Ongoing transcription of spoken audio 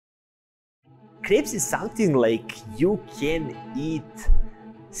Crepes is something like you can eat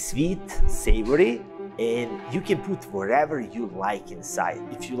sweet, savory, and you can put whatever you like inside.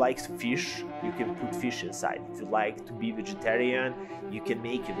 If you like fish, you can put fish inside. If you like to be vegetarian, you can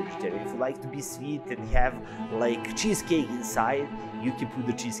make it vegetarian. If you like to be sweet and have like cheesecake inside, you can put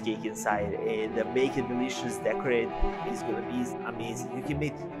the cheesecake inside and make it delicious, decorate. It's gonna be amazing. You can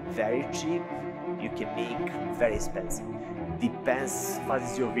make very cheap, you can make very expensive. Depends what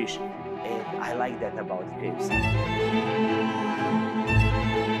is your vision. And I like that about crepes.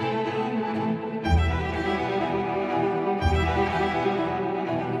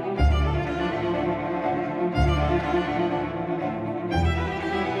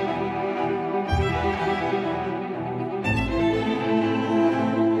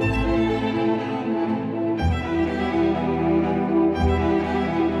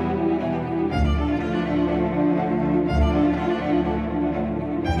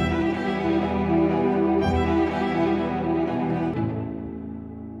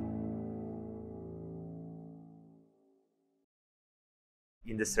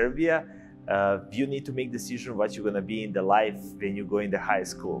 In the Serbia, you need to make decision what you're gonna be in the life when you go in the high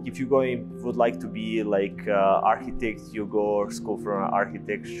school. If you would like to be like architect, you go school for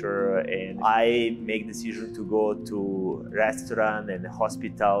architecture, and I make decision to go to restaurant and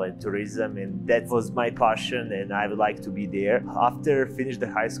hospital and tourism, and that was my passion, and I would like to be there. After finish the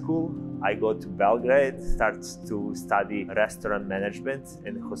high school, I go to Belgrade, start to study restaurant management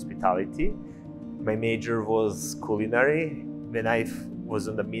and hospitality. My major was culinary. When I was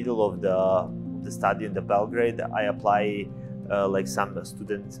in the middle of the study in the Belgrade, I apply like some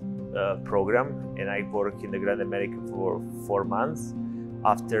student program, and I work in the Grand America for 4 months.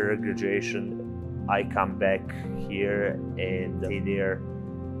 After graduation, I come back here and stay there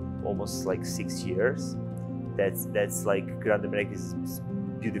almost like 6 years. That's like Grand America is a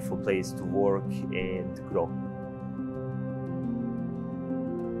beautiful place to work and to grow.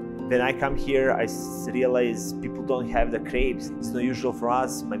 When I come here, I realize people don't have the crepes. It's not usual for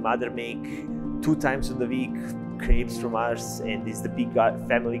us. My mother make 2 times in the week crepes from us, and it's the big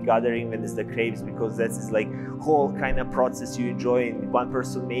family gathering when it's the crepes, because that's like whole kind of process you enjoy. One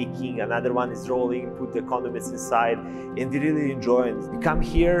person making, another one is rolling, put the condiments inside, and we really enjoy it. You come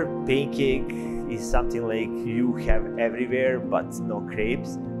here, pancake is something like you have everywhere, but no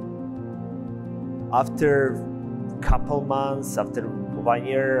crepes. After couple months, after 1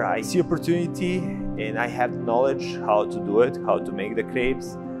 year, I see opportunity and I have knowledge how to do it, how to make the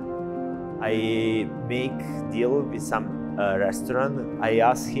crepes. I make deal with some restaurant. I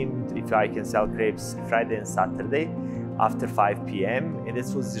ask him if I can sell crepes Friday and Saturday after 5 p.m. and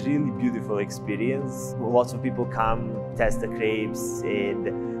this was really beautiful experience. Lots of people come, test the crepes,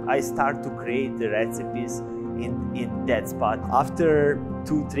 and I start to create the recipes in that spot. After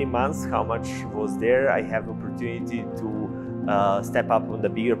 2-3 months, how much was there, I have opportunity to step up on the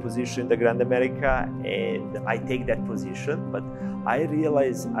bigger position in the Grand America, and I take that position. But I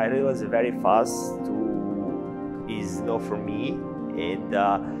realize very fast is not for me, and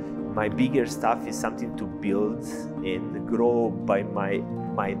my bigger stuff is something to build and grow by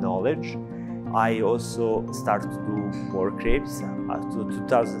my knowledge. I also start to do more crepes. To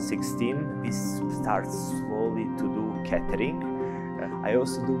 2016, we start slowly to do catering. I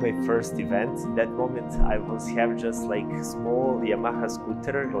also do my first event. In that moment, I have just like small Yamaha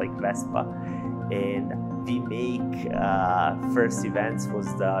scooter, like Vespa, and we make first events was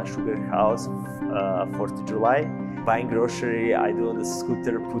the Sugar House, 4th of July. Buying grocery, I do on the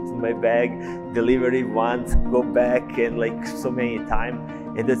scooter, put in my bag, delivery once, go back, and like so many times,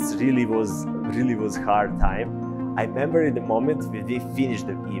 and that's really was hard time. I remember in the moment when we finished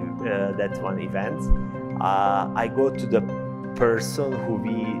that one event, I go to the person who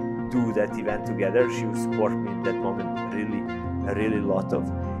we do that event together. She will support me in that moment really a lot of,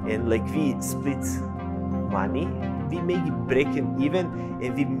 and like we split money, we make it break even,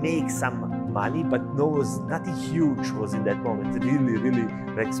 and we make some money, but nothing huge was in that moment, really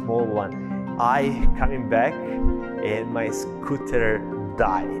like small one. I coming back and my scooter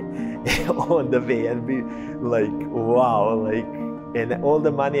died on the way, and be like, wow, like, and all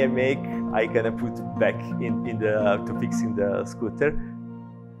the money I make, I gonna put back to fixing the scooter.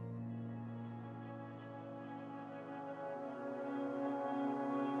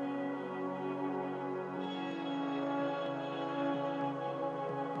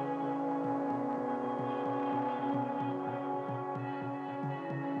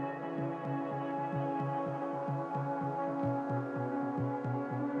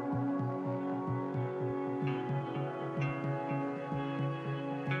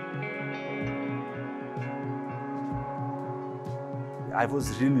 I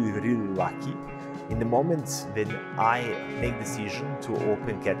was really lucky. In the moment when I make decision to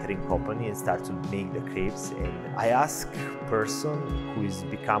open catering company and start to make the crepes, and I ask person who is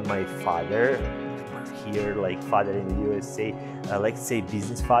become my father here, like father in the USA, let's say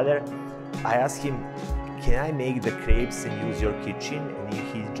business father, I ask him, can I make the crepes and use your kitchen? And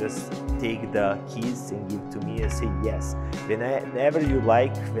he just take the keys and give to me and say yes. Whenever you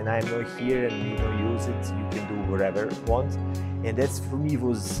like, when I'm not here and you don't use it, you can do whatever you want. And that's for me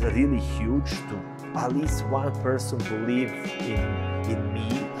was really huge to at least one person believe in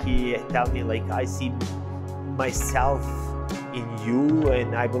me. He tell me like, I see myself in you,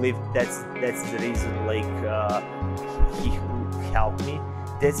 and I believe that's the reason like he helped me.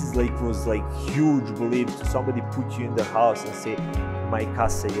 This is like was like huge belief to somebody put you in the house and say my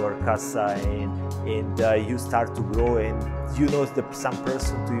casa, your casa, and you start to grow, and you know some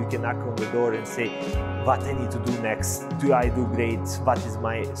person too, you can knock on the door and say what I need to do next. Do I do great? What is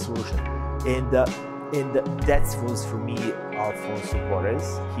my solution? And that was for me Alfonso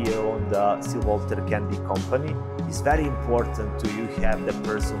Corres here on the Silvolter Candy Company. It's very important to you have the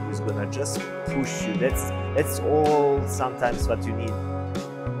person who's gonna just push you. That's all sometimes what you need.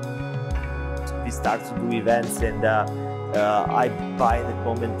 We start to do events, and I buy in the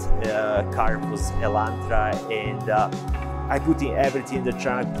moment car was Elantra, and I put in everything in the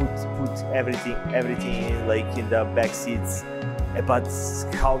trunk, put everything in, like in the back seats. But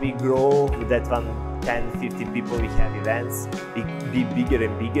how we grow with that one, 10, 15 people, we have events, be bigger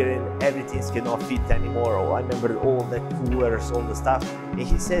and bigger, and everything cannot fit anymore. Oh, I remember all the coolers, all the stuff. And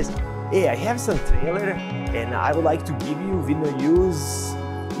he says, hey, I have some trailer and I would like to give you, we no use,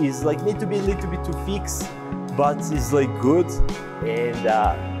 is like need to be a little bit to fix, but it's like good. And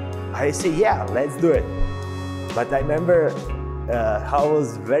I say, yeah, let's do it. But I remember how it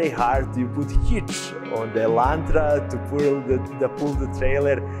was very hard to put hitch on the Elantra to pull the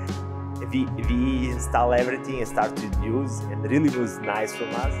trailer. We install everything and start to use, and really was nice from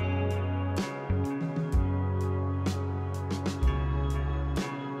us.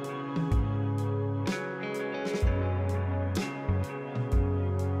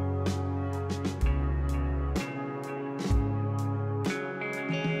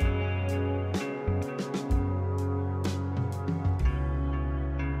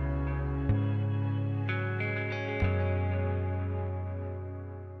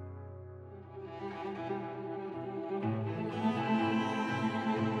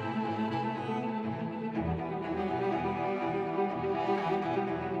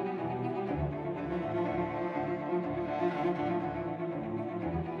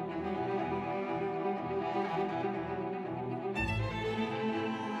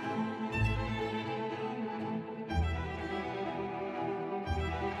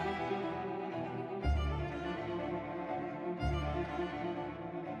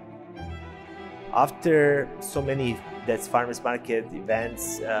 After so many that's farmers market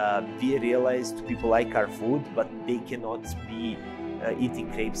events, we realized people like our food, but they cannot be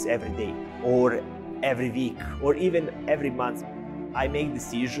eating crepes every day or every week or even every month. I make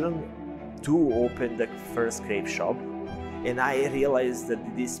decision to open the first crepe shop, and I realized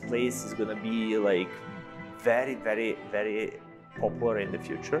that this place is gonna be like very popular in the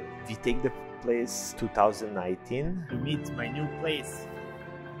future. We take the place 2019 to meet my new place.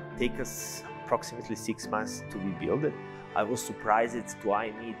 Take us approximately 6 months to rebuild it. I was surprised do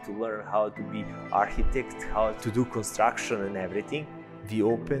I need to learn how to be architect, how to do construction and everything. We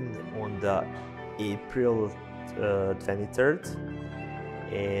opened on the April 23rd,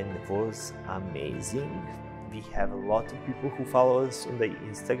 and it was amazing. We have a lot of people who follow us on the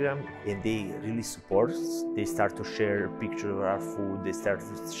Instagram, and they really support us. They start to share pictures of our food, they start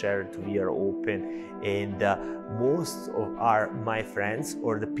to share that we are open, and most of my friends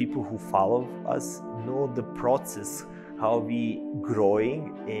or the people who follow us know the process, how we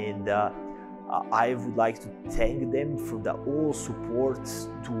growing, and I would like to thank them for the all support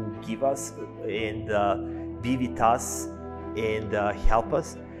to give us and be with us and help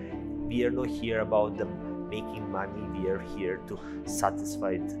us. We are not here about them making money, we are here to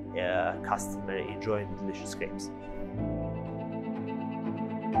satisfy customer enjoying delicious crepes.